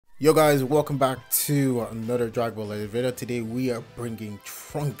Yo guys, welcome back to another DragonBallLegends video. Today we are bringing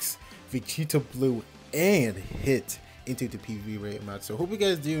Trunks, Vegito Blue, and Hit into the PvP raid match. So hope you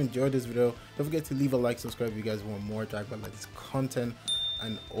guys do enjoy this video. Don't forget to leave a like, subscribe if you guys want more DragonBallLegends content,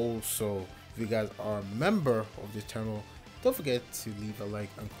 and also if you guys are a member of this channel, don't forget to leave a like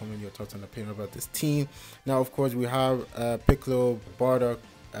and comment your thoughts and opinion about this team. Now of course we have Piccolo, Bardock,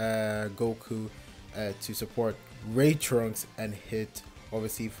 Goku to support Ray Trunks, and Hit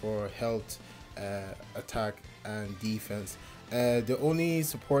obviously for health, attack and defense. The only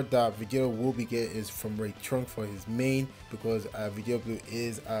support that Vegito will be getting is from Ray Trunks for his main, because Vegito Blue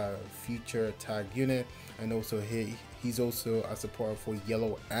is a future attack unit, and also he's also a support for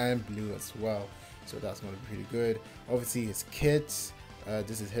yellow and blue as well, so that's going to be pretty good. Obviously his kits,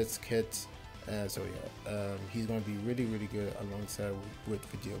 this is his kit, so yeah, he's going to be really good alongside with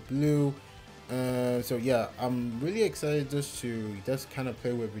Vegito Blue. So yeah, I'm really excited just kind of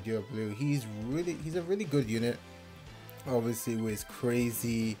play with Vegito Blue. He's a really good unit, obviously with his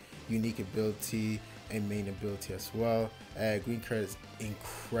crazy unique ability and main ability as well. Green card is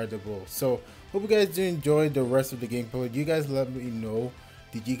incredible. So hope you guys do enjoy the rest of the gameplay. You guys let me know,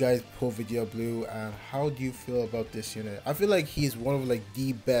 did you guys pull Vegito Blue, and how do you feel about this unit? I feel like he's one of like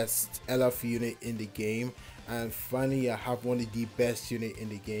the best LF unit in the game, and finally I have one of the best unit in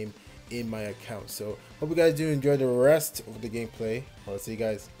the game in my account. So hope you guys do enjoy the rest of the gameplay. I'll see you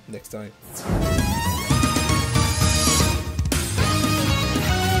guys next time.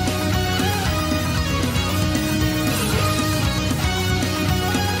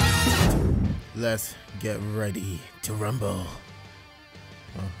 Let's get ready to rumble.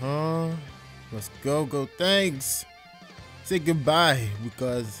 Let's go. Thanks. Say goodbye,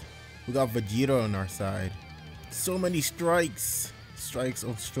 because we got Vegito on our side. So many strikes. Strikes.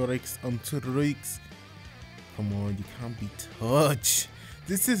 Come on, you can't be touched.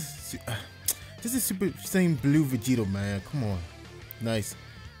 This is Super Saiyan Blue Vegito, man. Come on. Nice.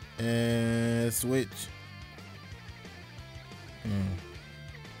 And switch.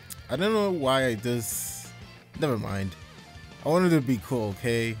 I don't know why I just... Never mind. I wanted to be cool,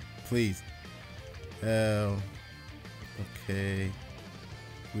 okay? Please. Okay.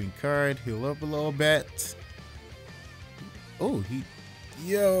 Green card. Heal up a little bit. Oh,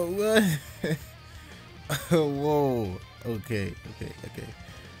 yo, what? Whoa. Okay.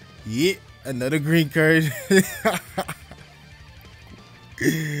 Yeah, another green card.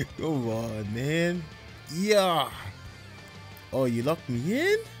 Come on, man. Yeah. Oh, you locked me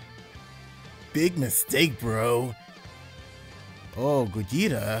in? Big mistake, bro. Oh,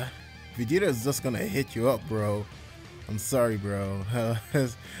 Vegeta is just gonna hit you up, bro. I'm sorry, bro.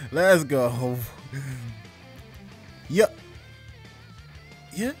 Let's go. Yup.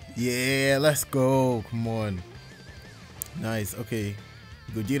 Yeah, let's go. Come on. Nice. Okay,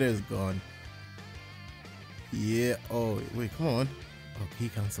 Vegeta is gone. Yeah. Oh wait, come on. Okay, he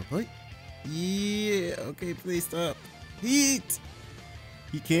cancel. Wait. Yeah. Okay, please stop. Heat.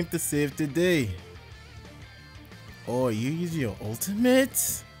 He came to save the day. Oh, you use your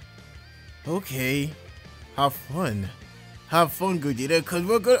ultimate? Okay. Have fun, Vegeta, cause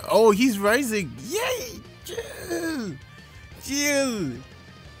we're good. Oh, he's rising. Yay! Chill.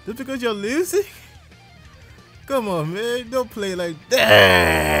 Just because you're losing? Come on, man. Don't play like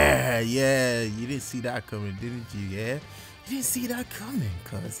that. Yeah, you didn't see that coming, didn't you? Yeah? You didn't see that coming,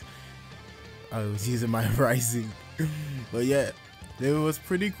 cause I was using my rising. But yeah, it was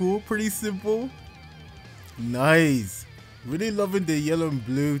pretty cool, pretty simple. Nice. Really loving the yellow and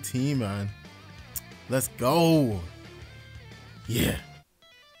blue team, man. Let's go. Yeah.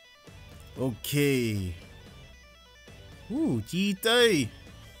 Okay. Ooh, G-Day.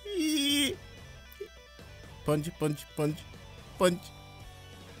 Punch.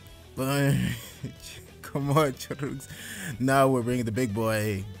 Come on, Trunks. Now we're bringing the big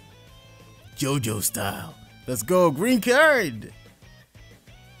boy. JoJo style. Let's go. Green card.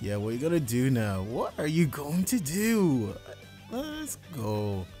 Yeah, what are you gonna do now? What are you going to do? Let's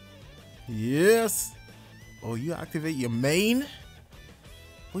go. Yes. Oh, you activate your main?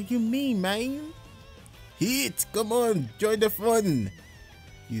 What do you mean, man? Hit! Come on, join the fun.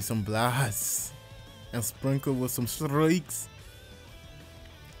 Use some blasts and sprinkle with some strikes.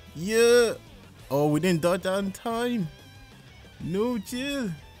 Yeah. Oh, we didn't dodge that in time. No, chill,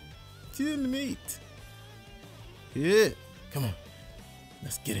 mate. Yeah. Come on.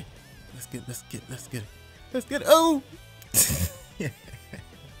 Let's get it. Let's get it. Oh.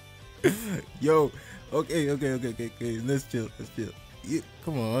 Yo. Okay. Let's chill. Yeah,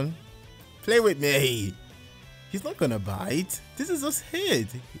 come on. Play with me. He's not gonna bite. This is just hit.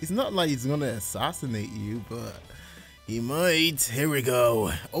 It's not like he's gonna assassinate you, but He might. Here we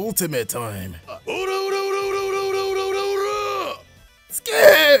go. Ultimate time.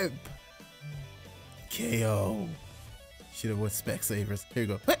 Skip! KO. Should have went Specsavers. Here you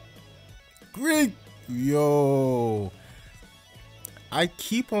go. Great. Yo. I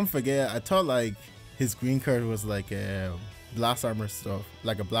keep on forgetting. I thought like his green card was like a blast armor stuff.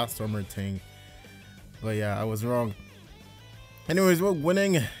 Like a blast armor thing. But yeah, I was wrong. Anyways, we're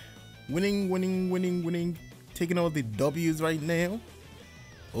winning. Winning. Taking all the W's right now.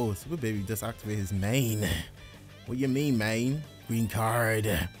 Oh, Super Baby just activated his main. What you mean, main? Green card.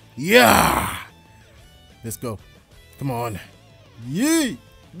 Yeah! Let's go. Come on. Yee!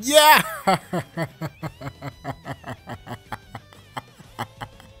 Yeah!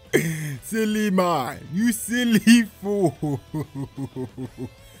 Silly man. You silly fool.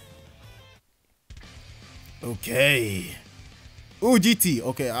 Okay. Oh, GT.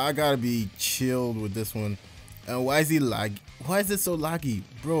 Okay, I gotta be chilled with this one. And why is he lag? Why is it so laggy?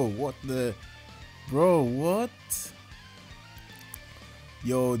 Bro, what the? Bro, what?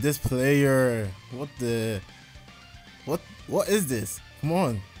 Yo, this player. What the? What is this? Come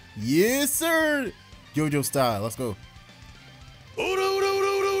on. Yes, sir. JoJo style. Let's go.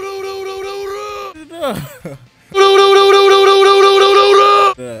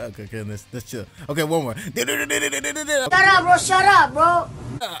 Okay, let's chill. Okay, one more. Shut up, bro.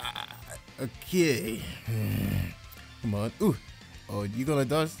 Okay. Come on. Ooh. Oh, you gonna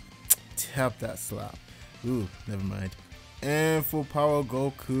dodge? Tap that slap. Ooh, never mind. And full power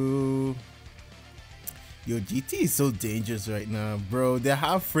Goku. Yo, GT is so dangerous right now, bro. They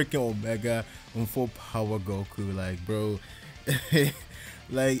have freaking Omega on full power Goku. Like, bro.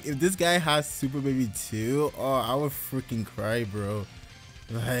 Like, if this guy has Super Baby 2, oh, I would freaking cry, bro.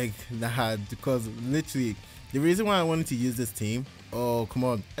 Like, nah, because literally, the reason why I wanted to use this team. Oh, come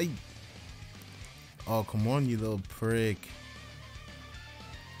on. Oh, come on, you little prick.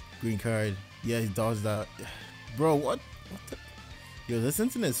 Green card. Yeah, he dodged that. Bro, what the? Yo, this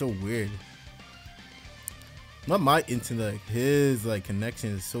internet is so weird. Not my internet, his like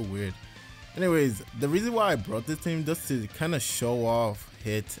connection is so weird. Anyways, the reason why I brought this team just to kind of show off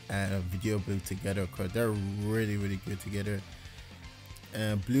Hit and VEGITO Blue together, because they're really good together.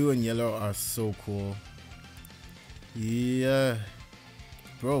 And blue and yellow are so cool. Yeah.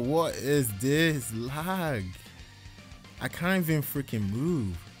 Bro, what is this lag? I can't even freaking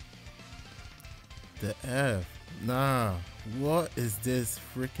move. The F. Nah. What is this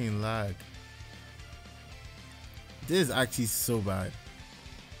freaking lag? This is actually so bad.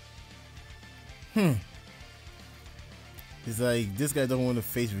 It's like this guy don't want to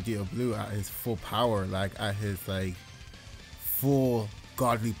face VEGITO Blue at his full power, like at his like full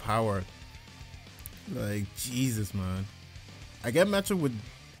godly power. Like, Jesus, man. I get matched up with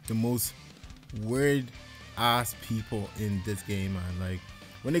the most weird ass people in this game, man. Like,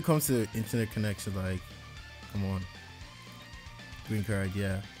 when it comes to internet connection, like, come on. Green card,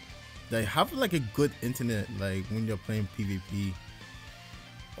 yeah. Like, have like a good internet, like when you're playing PvP,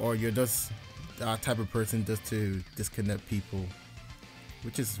 or you're just that type of person just to disconnect people,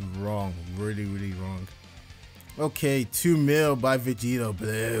 which is wrong, really wrong. Okay, 2 mil by VEGITO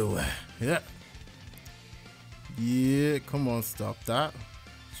Blue. Yeah, come on, stop that.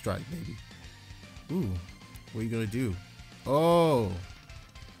 Strike, baby. Ooh, what are you gonna do? Oh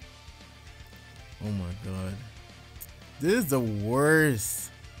my god, this is the worst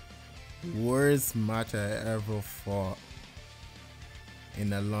match I ever fought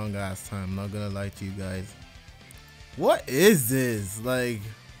in a long ass time. I'm not gonna lie to you guys. What is this? Like,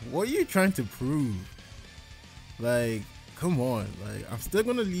 what are you trying to prove? Like, come on. Like, I'm still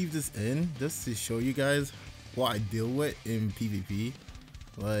gonna leave this in just to show you guys what I deal with in PvP.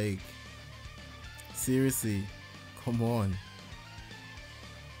 Like, seriously, come on.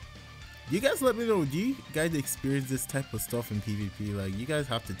 You guys let me know, do you guys experience this type of stuff in PvP? Like, you guys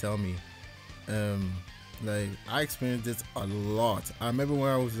have to tell me. Like, I experienced this a lot. I remember when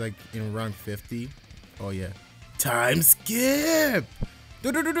I was like in rank 50. Oh yeah, time skip.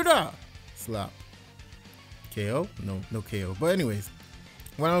 Slap. KO? No KO. But anyways,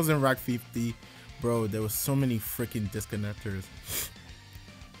 when I was in rank 50, bro, there was so many freaking disconnectors.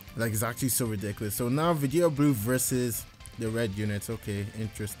 Like, it's actually so ridiculous. So now VEGITO Blue versus the red units. Okay,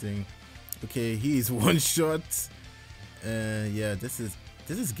 interesting. Okay, he's one shot. Yeah, this is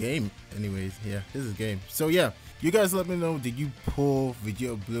game. Anyways, yeah, this is game. So yeah, you guys let me know, did you pull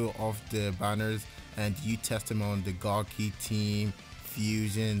VEGITO Blue off the banners, and do you test him on the Gaki team,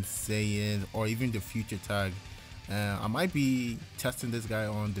 Fusion, Saiyan, or even the future tag? I might be testing this guy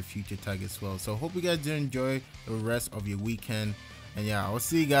on the future tag as well. So hope you guys do enjoy the rest of your weekend, and yeah, I'll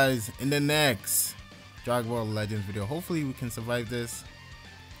see you guys in the next Dragon Ball Legends video. Hopefully we can survive this,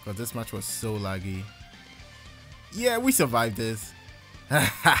 because this match was so laggy. Yeah, we survived this.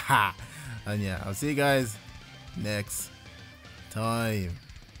 And yeah, I'll see you guys next time.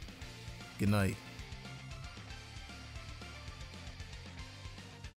 Good night.